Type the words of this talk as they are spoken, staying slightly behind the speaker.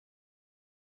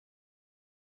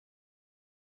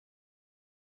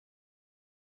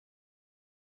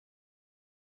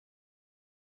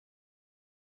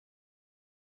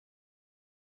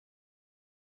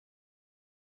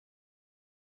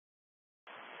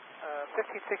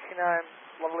1569,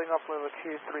 leveling up level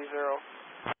 230.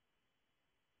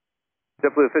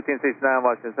 JetBlue 1569,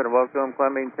 Washington Center, welcome.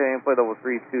 Climb maintain, flight level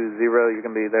 320. You're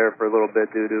going to be there for a little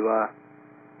bit due to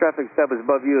traffic established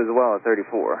above you as well at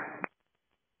 34.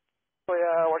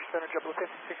 Washington Center, JetBlue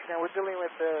 1569. We're dealing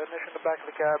with the mission in the back of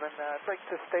the cabin. I'd like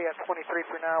to stay at 23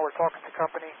 for now. We're talking to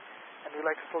company, and we'd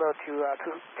like to slow to 260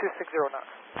 knots.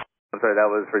 I'm sorry, that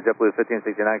was for JetBlue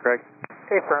 1569, correct?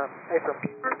 Affirm.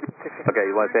 Okay,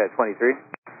 you want to stay at 23? 23,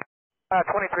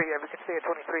 yeah, we can stay at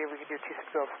 23. We can do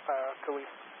 260 until we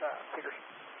figure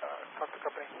talk to the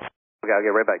company. Okay, I'll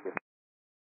get right back to you.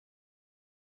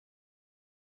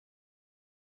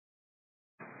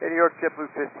 Hey, New York,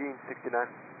 JetBlue 1569.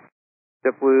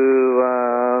 JetBlue,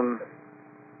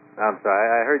 I'm sorry,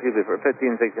 I heard you before.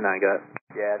 1569, got it.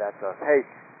 Yeah, that's us. Hey,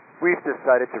 we've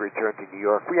decided to return to New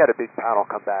York. We had a big panel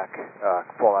come back,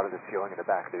 fall out of the ceiling in the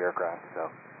back of the aircraft, so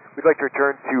we'd like to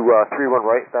return to 31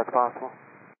 right, if that's possible.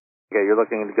 Okay, you're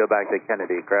looking to go back to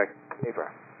Kennedy, correct? Affirm.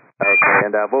 Okay,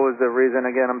 and what was the reason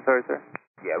again? I'm sorry, sir.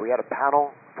 Yeah, we had a panel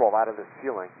fall out of the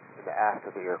ceiling in the aft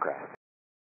of the aircraft.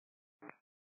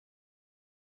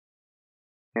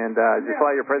 And just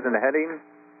fly your present heading,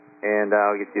 and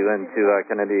I'll get you into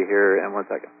Kennedy here in 1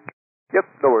 second. Yep,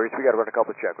 no worries. We got to run a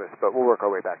couple of checklists, but we'll work our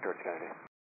way back towards Kennedy.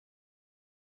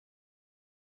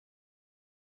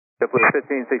 JetBlue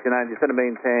 1569, you said to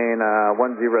maintain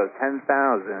 10,000.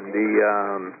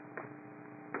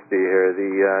 Let's see here,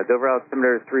 the Dover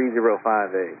altimeter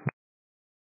 3058.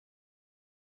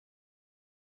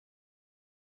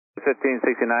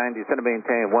 1569, you said to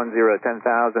maintain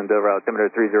 10,000, Dover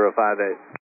altimeter 3058.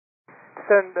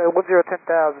 Send 10,000,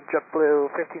 JetBlue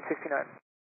 1569.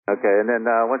 Okay, and then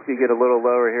once you get a little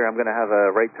lower here, I'm going to have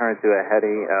a right turn to a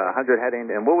heading, 100 heading.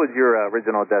 And what was your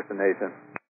original destination?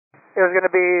 It was going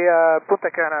to be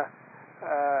Punta Cana,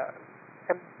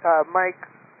 Mike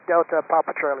Delta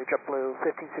Papa Charlie, JetBlue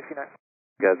 1569.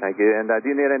 Okay, thank you. And do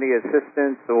you need any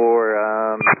assistance or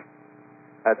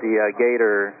at the gate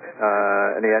or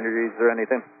any injuries or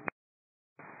anything?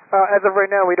 As of right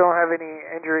now, we don't have any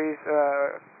injuries,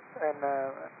 and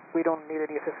we don't need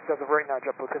any assistance as of right now,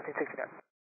 JetBlue 1569.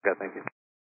 Okay, thank you.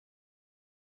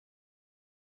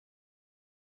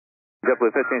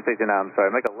 JetBlue 1569, I'm sorry,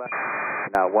 make a left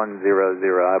now 100,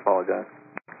 I apologize.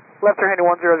 Left turn heading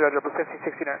 100, JetBlue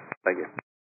 1569. Thank you.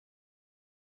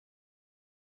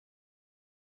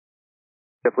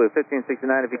 JetBlue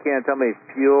 1569, if you can, tell me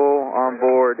fuel on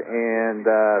board and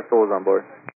souls on board.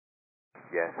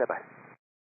 Yeah, stand by.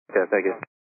 Okay, thank you.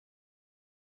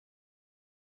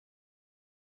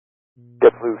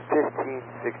 JetBlue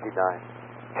 1569,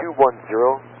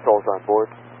 210, souls on board,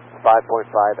 5.5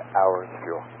 hours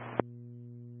fuel.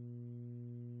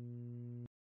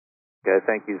 Okay,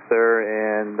 thank you, sir.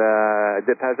 And I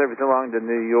did pass everything along to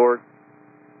New York.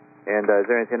 And is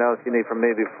there anything else you need from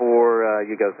me before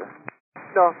you go, sir?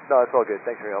 No, it's all good.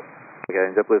 Thanks for your help. Okay,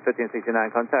 and JetBlue 1569,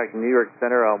 contact New York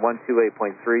Center on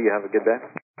 128.3. You have a good day.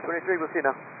 23, we'll see you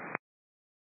now.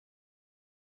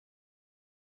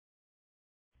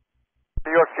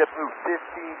 New York, JetBlue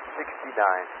 1569,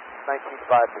 19.5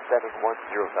 descending 10,000.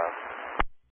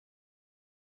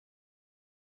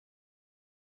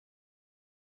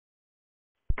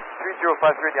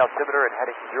 3053 in the altimeter and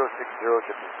heading 060,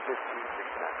 JetBlue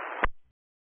 1569.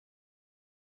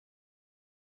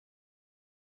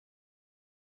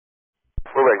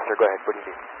 We're ready, sir. Go ahead. What do you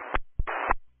need?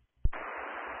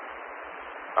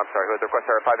 I'm sorry, who had the request?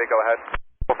 58, go ahead.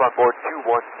 Fuel on board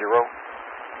 210.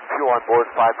 Fuel on board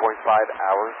 5.5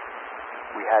 hours.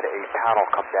 We had a panel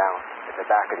come down in the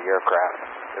back of the aircraft.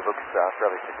 It looks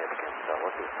fairly significant, so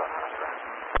let's do some on the ground.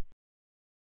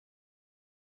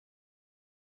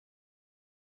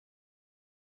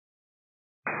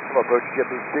 Approach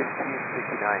JetBlue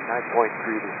 1569,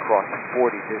 9.3 to cross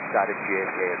 40 this side of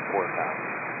JFK Airport now.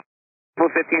 Blue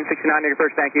 1569, your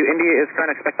first, thank you. India is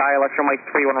current, expect ILS runway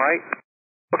 31 right.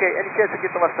 Okay, any chance to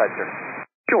get the left side, sir?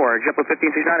 Sure, JetBlue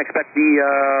 1569, expect the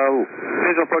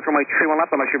visual approach runway 31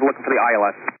 left, unless you're looking for the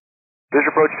ILS. Visual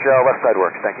approach left side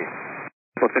works, thank you.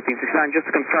 Blue 1569,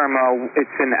 just to confirm,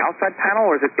 it's an outside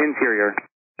panel or is it interior?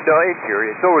 No,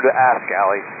 interior. It's over to ask,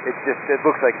 Allie. It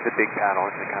looks like it's a big panel.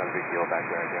 It's a kind of a big deal back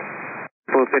there, I guess.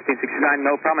 Blue 1569,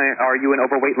 no problem. Are you in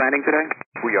overweight landing today?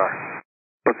 We are.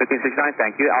 Blue 1569,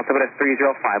 thank you. Altimeter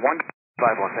 3051.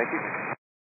 51, thank you.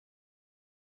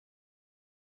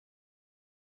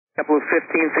 JetBlue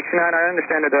 1569, I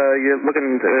understand that you're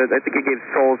looking, I think you gave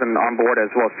souls and on board as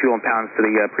well as fuel and pounds to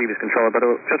the previous controller, but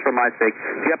just for my sake,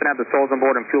 do you happen to have the souls on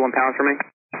board and fuel and pounds for me?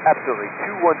 Absolutely.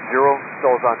 210,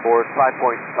 souls on board, 5.5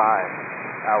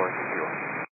 hours of fuel.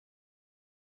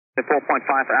 4.5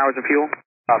 for hours of fuel?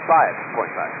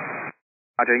 5.5.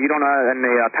 Roger, you don't have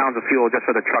any pounds of fuel just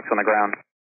for the trucks on the ground?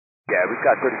 Yeah, we've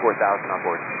got 34,000 on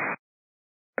board.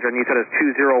 Roger, and you said it's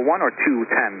 201 or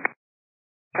 210?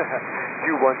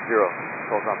 210,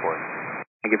 souls on board.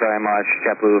 Thank you very much,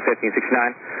 JetBlue 1569.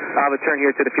 I'll return here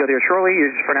to the field here shortly.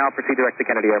 You just for now proceed direct to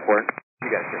Kennedy Airport.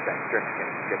 You got it, sir. Thanks. Direct to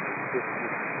Kennedy. JetBlue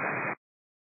 1569.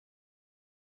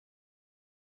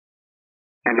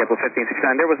 And JetBlue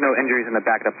 1569, there was no injuries in the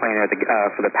back of the plane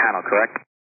for the panel, correct?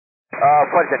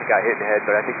 Flight attendant got hit in the head,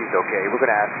 but I think he's okay. We're going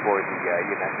to ask for the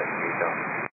EMS at the though.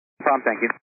 No problem, thank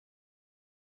you.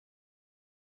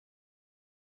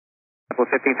 JetBlue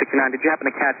 1569, did you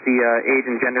happen to catch the age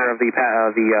and gender of the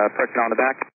personnel in the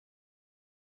back?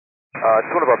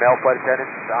 It's one of our male flight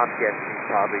attendants. I'm guessing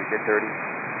probably mid-30s.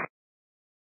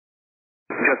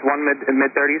 Just one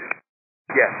mid-30s?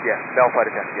 Yes, male flight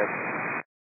attendant, yes.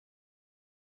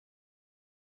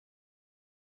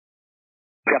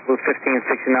 JetBlue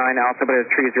 1569, altimeter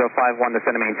 3051,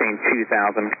 descend and maintain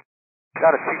 2000.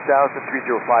 Got a 2000,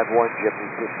 3051,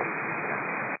 JetBlue 1569.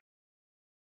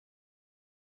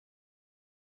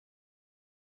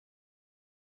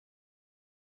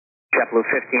 JetBlue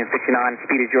 1569,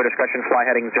 speed is your discretion, fly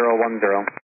heading 010.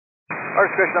 Our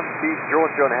discretion on the speed,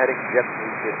 010 heading,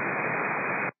 JetBlue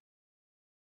 1569.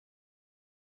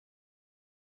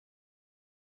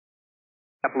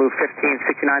 JetBlue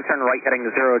 1569, turn right heading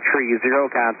 030,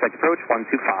 contact approach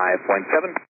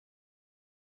 125.7.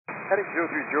 Heading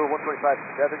 030,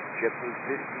 125.7, JetBlue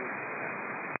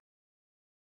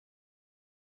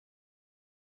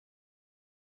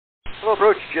 1569. Hello,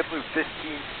 approach, JetBlue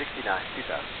 1569,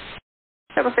 2000.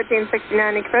 JetBlue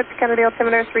 1569, approach Kennedy,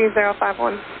 altimeter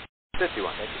 3051.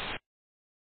 51, thank you.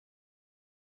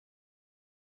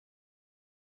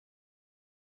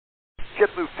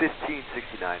 JetBlue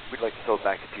 1569, we'd like to slow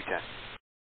back to 210.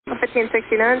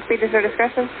 1569, speed is your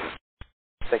discretion.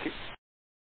 Thank you.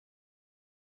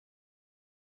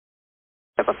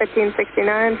 JetBlue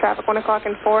 1569, traffic 1 o'clock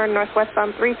and 4,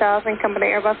 northwestbound 3000, company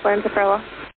Airbus lands at parallel.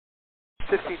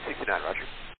 1569, roger.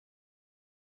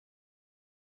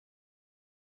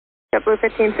 JetBlue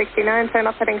 1569, turn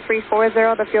off heading 340,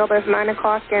 the field is 9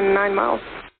 o'clock and 9 miles.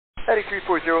 Heading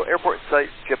 340, airport in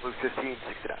sight, JetBlue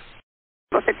 1569.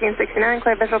 JetBlue 1569,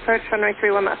 clear visual approach, runway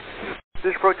 31 left.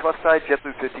 Visual approach left side,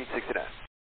 JetBlue 1569.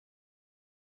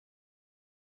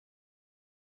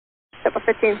 JetBlue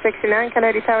 1569,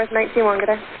 Kennedy Towers 19-1,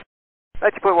 good day.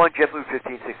 90.1, JetBlue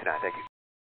 1569, thank you.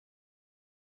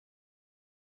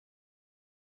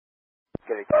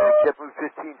 Okay, JetBlue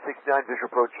 1569,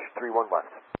 visual approach 31 left.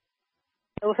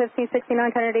 JetBlue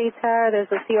 1569, Kennedy Tower,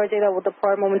 there's a CRJ that will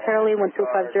depart momentarily,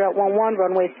 1250 at 11,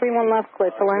 runway 31 left,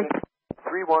 clear to land.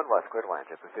 31 left, clear to land,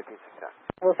 JetBlue 1569.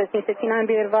 JetBlue 1569,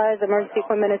 be advised, emergency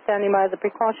equipment is standing by as a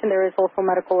precaution. There is also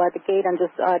medical at the gate, and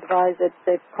just advise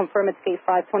it's confirm it's gate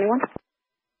 521.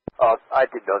 I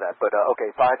didn't know that, but okay,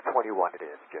 521 it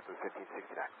is, JetBlue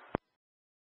 1569.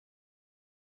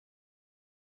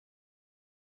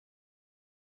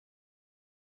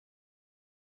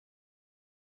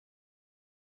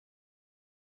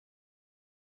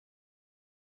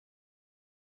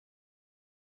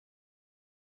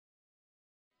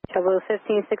 JetBlue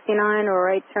 1569,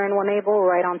 right turn 1 able,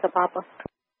 right onto Papa.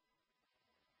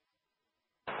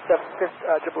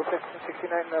 JetBlue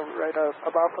 1569, right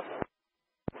above us.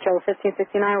 JetBlue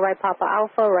 1569, right Papa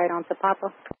Alpha, right onto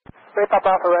Papa. Right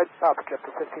Papa Alpha, right up,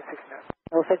 JetBlue 1569.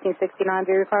 JetBlue 1569,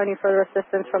 do you require any further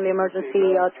assistance from the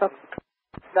emergency truck?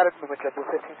 Not at the moment, JetBlue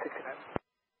 1569.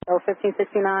 JetBlue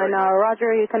 1569,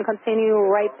 roger, you can continue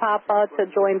right Papa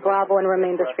to join Bravo and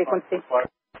remain this frequency.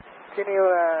 Continue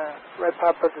right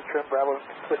Papa to trim Bravo,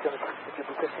 switch on the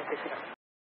JetBlue 1569.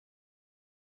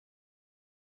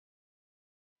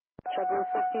 JetBlue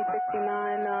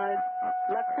 1569,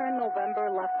 left turn November,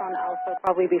 left on Alpha,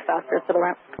 probably be faster to the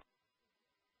ramp.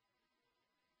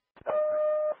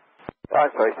 I'm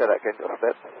sorry, say that again a little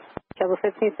bit. JetBlue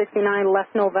 1569,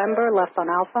 left November, left on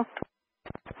Alpha.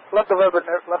 Left November,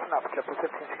 left on Alpha, JetBlue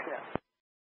 1569.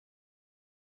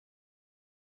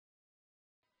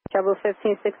 JetBlue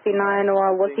 1569,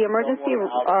 was the emergency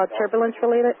turbulence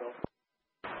related?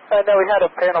 No, we had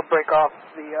a panel break off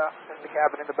in the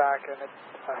cabin in the back, and it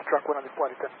struck one of the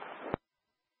flight attendants.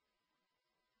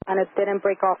 And it didn't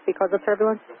break off because of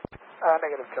turbulence?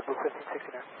 Negative, JetBlue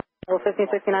 1569. JetBlue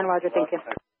 1569, roger, thank you.